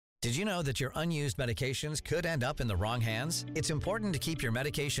Did you know that your unused medications could end up in the wrong hands? It's important to keep your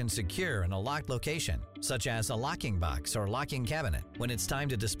medications secure in a locked location, such as a locking box or locking cabinet. When it's time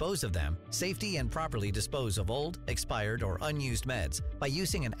to dispose of them, safely and properly dispose of old, expired, or unused meds by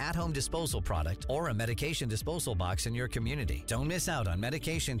using an at-home disposal product or a medication disposal box in your community. Don't miss out on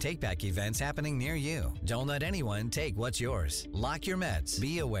medication take-back events happening near you. Don't let anyone take what's yours. Lock your meds.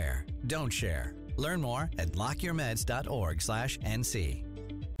 Be aware. Don't share. Learn more at lockyourmeds.org/NC.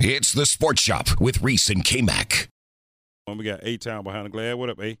 It's the Sports Shop with Reese and Kmac. We got A-Town behind the glass.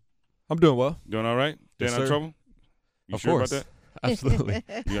 What up, A? I'm doing well. Doing all right? Staying out of trouble? You Of sure course. about that? Absolutely.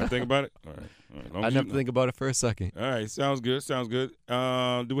 You got to think about it? All right. I never think about it for a second. All right. Sounds good.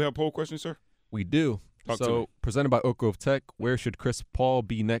 Do we have a poll question, sir? We do. Talk to me. Presented by Oak Grove Tech, where should Chris Paul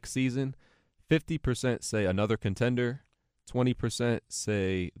be next season? 50% say another contender. 20%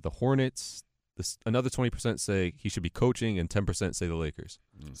 say the Hornets. Another 20% say he should be coaching, and 10% say the Lakers.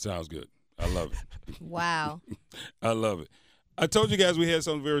 Sounds good. I love it. Wow. I love it. I told you guys we had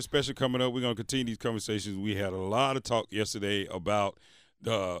something very special coming up. We're going to continue these conversations. We had a lot of talk yesterday about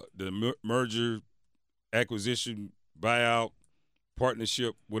the merger, acquisition, buyout,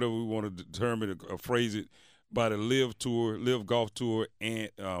 partnership, whatever we want to determine or phrase it, by the LIV Golf Tour,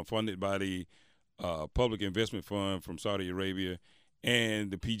 and funded by the Public Investment Fund from Saudi Arabia, and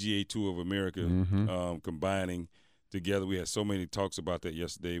the PGA Tour of America, combining together. We had so many talks about that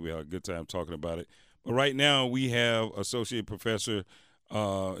yesterday. We had a good time talking about it. But right now we have Associate Professor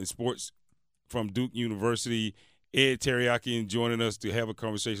in Sports from Duke University, Ed Tiryakian, joining us to have a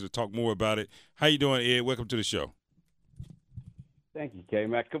conversation to talk more about it. How you doing, Ed? Welcome to the show. Thank you,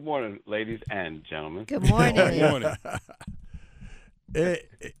 Kmac. Good morning, ladies and gentlemen. Good morning. Good morning. Ed,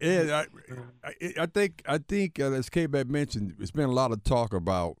 I think as Kmac mentioned, it's been a lot of talk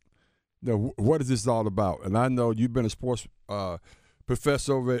about, what is this all about? And I know you've been a sports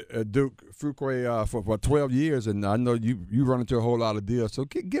professor over at Duke Fuqua for 12 years, and I know you run into a whole lot of deals. So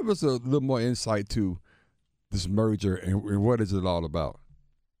give us a little more insight to this merger and what is it all about?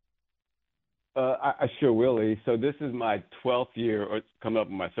 I sure will, Lee. So this is my 12th year, or coming up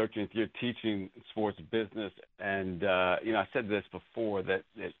on my 13th year, teaching sports business. And, I said this before, that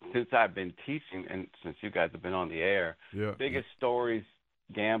since I've been teaching and since you guys have been on the air, biggest stories,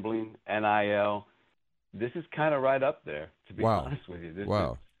 gambling, NIL, this is kind of right up there, to be honest with you.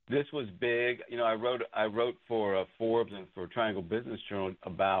 This was big. I wrote for Forbes and for Triangle Business Journal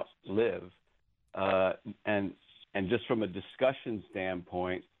about LIV. And just from a discussion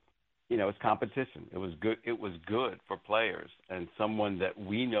standpoint, it's competition. It was good. It was good for players, and someone that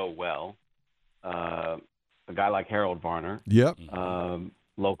we know well, a guy like Harold Varner. Yep.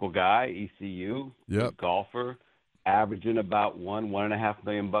 Local guy, ECU. Yep. Golfer, averaging about $1.5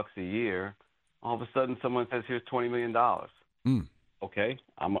 million a year. All of a sudden, someone says, "Here's $20 million." Okay,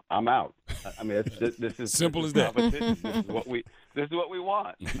 I'm out. I mean, this is simple as that. This is what we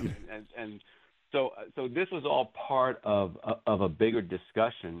want. I mean, and so this was all part of a bigger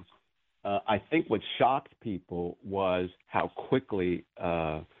discussion. I think what shocked people was how quickly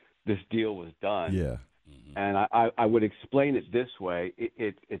this deal was done. Yeah. And I would explain it this way.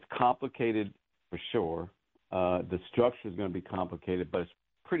 It's complicated for sure. The structure is going to be complicated, but it's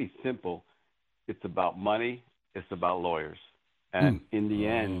pretty simple. It's about money. It's about lawyers. And in the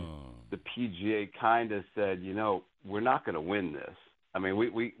end, the PGA kind of said, we're not going to win this. I mean,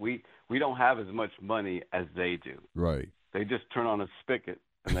 we don't have as much money as they do. Right. They just turn on a spigot,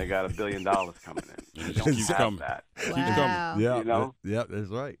 and they got $1 billion coming in. You don't Keeps have coming. that. Wow. Yeah. Yeah, that's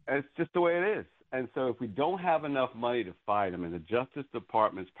right. And it's just the way it is. And so if we don't have enough money to fight them, and the Justice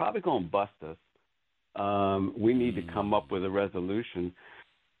Department's probably going to bust us, we need to come up with a resolution.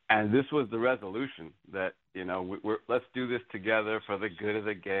 And this was the resolution that, let's do this together for the good of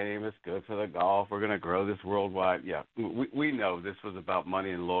the game. It's good for the golf. We're going to grow this worldwide. Yeah, we know this was about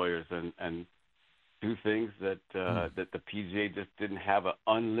money and lawyers and do things that the PGA just didn't have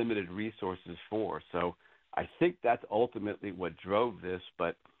unlimited resources for. So I think that's ultimately what drove this.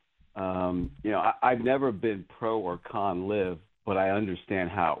 But, I've never been pro or con LIV, but I understand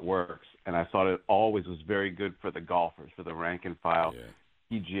how it works. And I thought it always was very good for the golfers, for the rank and file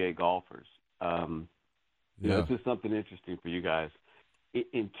PGA golfers. This is something interesting for you guys.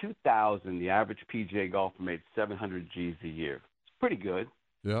 In 2000, the average PGA golfer made 700 G's a year. It's pretty good.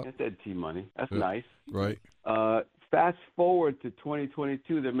 Yeah. That's Ed T money. That's nice. Right. Fast forward to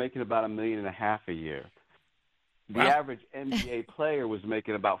 2022, they're making about $1.5 million a year. The average NBA player was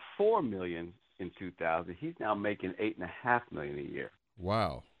making about $4 million in 2000. He's now making $8.5 million a year.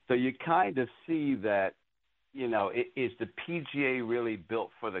 Wow. So you kind of see that, is the PGA really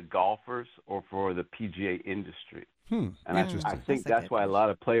built for the golfers or for the PGA industry? And I think that's why a lot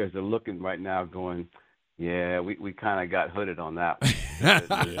of players are looking right now going, yeah, we kind of got hooded on that one.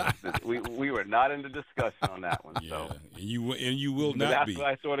 we were not in the discussion on that one. Yeah, So. and you will not that's be. That's what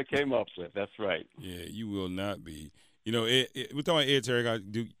I sort of came up with. That's right. Yeah, you will not be. You know, we're talking about Ed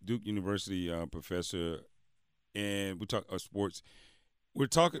Tiryakian, Duke University professor, and we talk sports. We're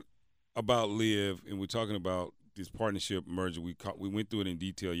talking about LIV, and we're talking about this partnership merger. We went through it in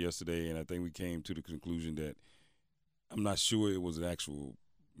detail yesterday, and I think we came to the conclusion that I'm not sure it was an actual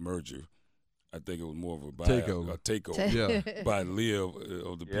merger. I think it was more of a takeover by LIV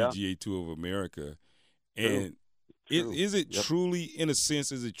of the PGA Tour of America. And is it truly, in a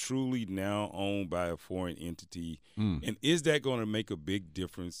sense, is it truly now owned by a foreign entity? And is that going to make a big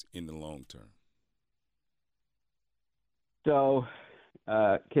difference in the long term? So,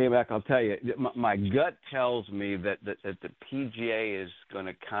 Kmac, I'll tell you, my gut tells me that the PGA is going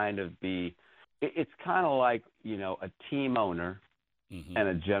to kind of be – it's kind of like, a team owner and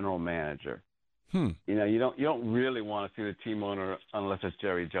a general manager. You don't really want to see the team owner unless it's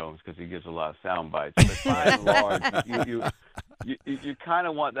Jerry Jones because he gives a lot of sound bites. But by and large, you kind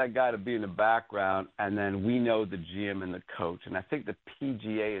of want that guy to be in the background, and then we know the GM and the coach. And I think the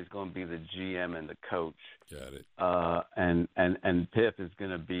PGA is going to be the GM and the coach. Got it. And PIF is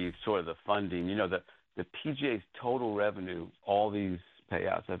going to be sort of the funding. The PGA's total revenue, all these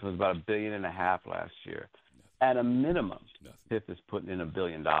payouts, that was about $1.5 billion last year. At a minimum, PIF is putting in $1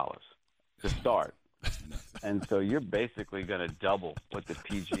 billion. To start. And so you're basically going to double what the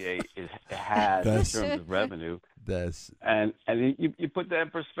PGA has in terms of revenue. And you put that in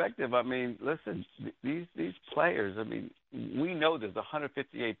perspective. I mean, listen, these players, I mean, we know there's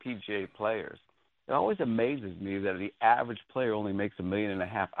 158 PGA players. It always amazes me that the average player only makes $1.5 million.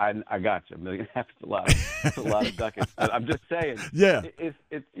 I got you. $1.5 million is a lot. It's a lot of ducats. But I'm just saying. Yeah. It's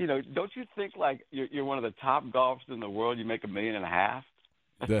don't you think like you're one of the top golfers in the world? You make $1.5 million.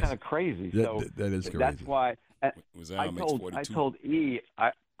 That's kind of crazy. So that is crazy. That's why I told E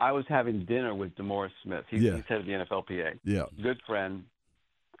I was having dinner with DeMaurice Smith. He's head of the NFLPA. Yeah. Good friend.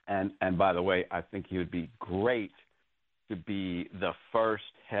 And by the way, I think he would be great to be the first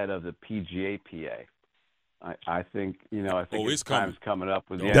head of the PGA PA. I think his time's coming up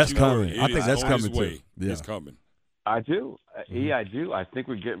with that's coming. I think that's coming too. Yeah. It's coming. I do. I do. I think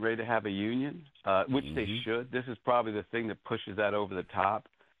we're getting ready to have a union, which they should. This is probably the thing that pushes that over the top.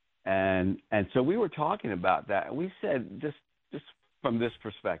 And so we were talking about that, and we said just from this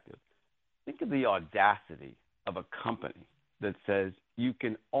perspective, think of the audacity of a company that says you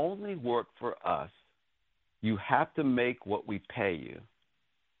can only work for us. You have to make what we pay you.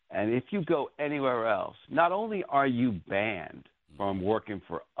 And if you go anywhere else, not only are you banned from working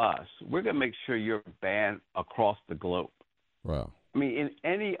for us, we're going to make sure you're banned across the globe. Wow. I mean, in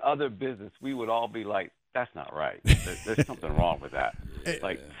any other business, we would all be like, that's not right. There's something wrong with that.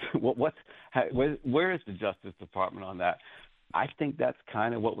 Like, where is the Justice Department on that? I think that's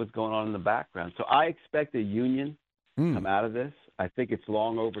kind of what was going on in the background. So I expect a union come out of this. I think it's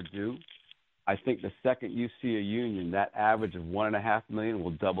long overdue. I think the second you see a union, that average of $1.5 million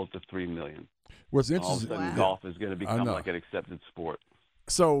will double to $3 million. What's interesting? All of a sudden, golf is going to become like an accepted sport.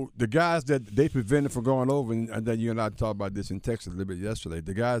 So the guys that they prevented from going over, and then you and I talked about this in Texas a little bit yesterday.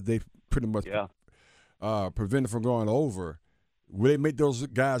 The guys they pretty much prevented from going over. Will they make those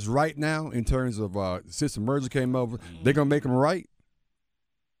guys right now in terms of since the merger came over? They're gonna make them right.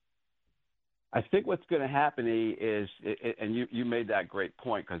 I think what's going to happen is, and you made that great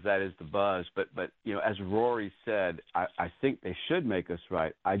point because that is the buzz. But as Rory said, I think they should make us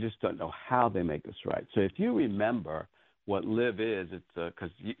right. I just don't know how they make us right. So if you remember what LIV is, it's because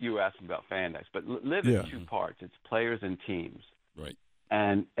you were asking about fan days, but LIV is two parts. It's players and teams. Right.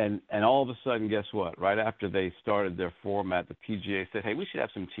 And all of a sudden, guess what? Right after they started their format, the PGA said, hey, we should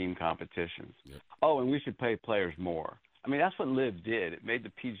have some team competitions. Yep. Oh, and we should pay players more. I mean, that's what LIV did. It made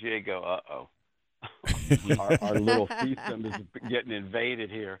the PGA go, uh-oh. our little fiefdom is getting invaded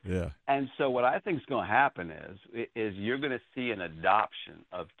here. Yeah. And so what I think is going to happen is you're going to see an adoption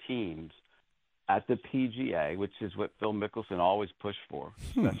of teams at the PGA, which is what Phil Mickelson always pushed for,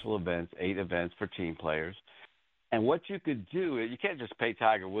 special events, 8 events for team players. And what you could do is you can't just pay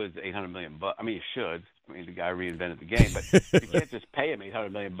Tiger Woods $800 million. I mean, you should. I mean, the guy reinvented the game, but you can't just pay him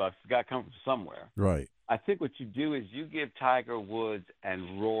 $800 million. It's got to come from somewhere. Right. I think what you do is you give Tiger Woods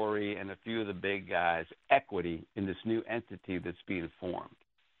and Rory and a few of the big guys equity in this new entity that's being formed.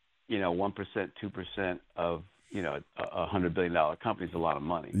 1%, 2% of, a $100 billion company is a lot of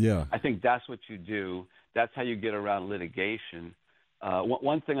money. Yeah. I think that's what you do. That's how you get around litigation.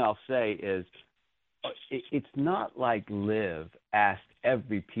 One thing I'll say is it's not like LIV asked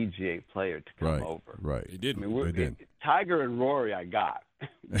every PGA player to come over. Right. They didn't. I mean, Tiger and Rory, I got.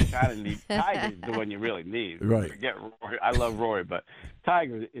 You kind of need Tiger's the one you really need. Right. Forget Rory. I love Rory, but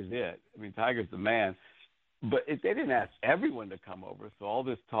Tiger is it. I mean, Tiger's the man. But they didn't ask everyone to come over. So all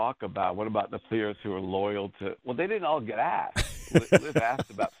this talk about what about the players who are loyal to – well, they didn't all get asked. LIV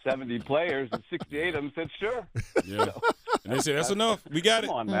asked about 70 players, and 68 of them said sure. Yeah. So, and they said, that's enough. We got it.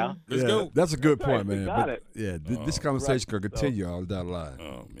 Come on now. Let's go. That's a good That's point, right, man. got it. Yeah, this conversation can continue all down the line.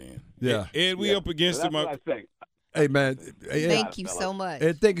 Oh, man. Yeah. Ed, we up against so it. that's what I think. Hey, man. Hey, Thank you so much.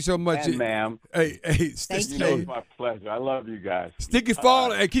 Hey, thank you so much. And ma'am. Hey, Thank You know, it's my pleasure. I love you guys. stick your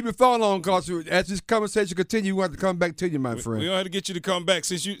phone and keep your phone on, cause as this conversation continues, we want to come back to you, my friend. We don't have to get you to come back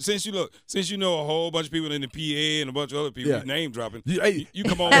since you know a whole bunch of people in the PA and a bunch of other people. Yeah. Name dropping. Hey. You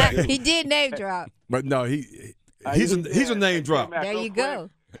come on back. He did name drop. But no, he's a name drop. There you go.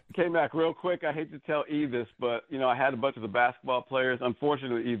 Kmac, real quick, I hate to tell Eve this, but, I had a bunch of the basketball players.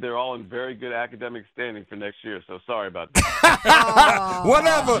 Unfortunately, Eve, they're all in very good academic standing for next year, so sorry about that.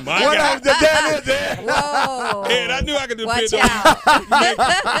 Whatever. Whoa. Ed, I knew I could do Watch it.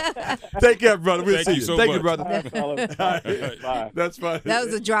 out. Take care, brother. We'll Thank see you you. so Thank you, much. brother. Bye. That's funny. That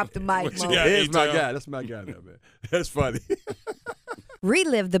was a drop the mic What you moment. got? Here's my Hey, guy. That's my guy there, man. That's funny.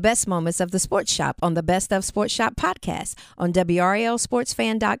 Relive the best moments of the Sports Shop on the Best of Sports Shop podcast on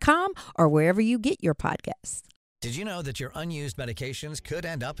WRLSportsFan.com or wherever you get your podcasts. Did you know that your unused medications could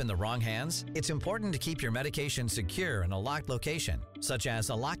end up in the wrong hands? It's important to keep your medication secure in a locked location, such as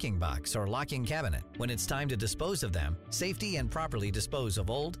a locking box or locking cabinet. When it's time to dispose of them, safely and properly dispose of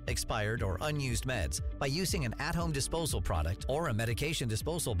old, expired, or unused meds by using an at-home disposal product or a medication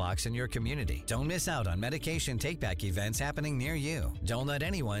disposal box in your community. Don't miss out on medication take-back events happening near you. Don't let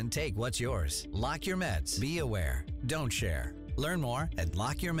anyone take what's yours. Lock your meds. Be aware. Don't share. Learn more at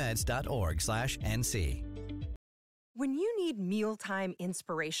lockyourmeds.org/NC. When you need mealtime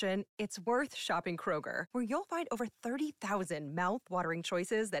inspiration, it's worth shopping Kroger, where you'll find over 30,000 mouth-watering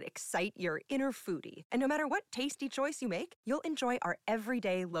choices that excite your inner foodie. And no matter what tasty choice you make, you'll enjoy our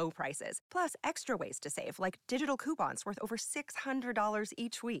everyday low prices, plus extra ways to save, like digital coupons worth over $600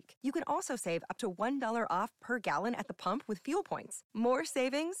 each week. You can also save up to $1 off per gallon at the pump with fuel points. More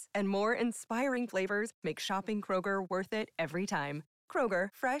savings and more inspiring flavors make shopping Kroger worth it every time. Kroger,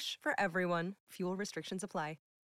 fresh for everyone. Fuel restrictions apply.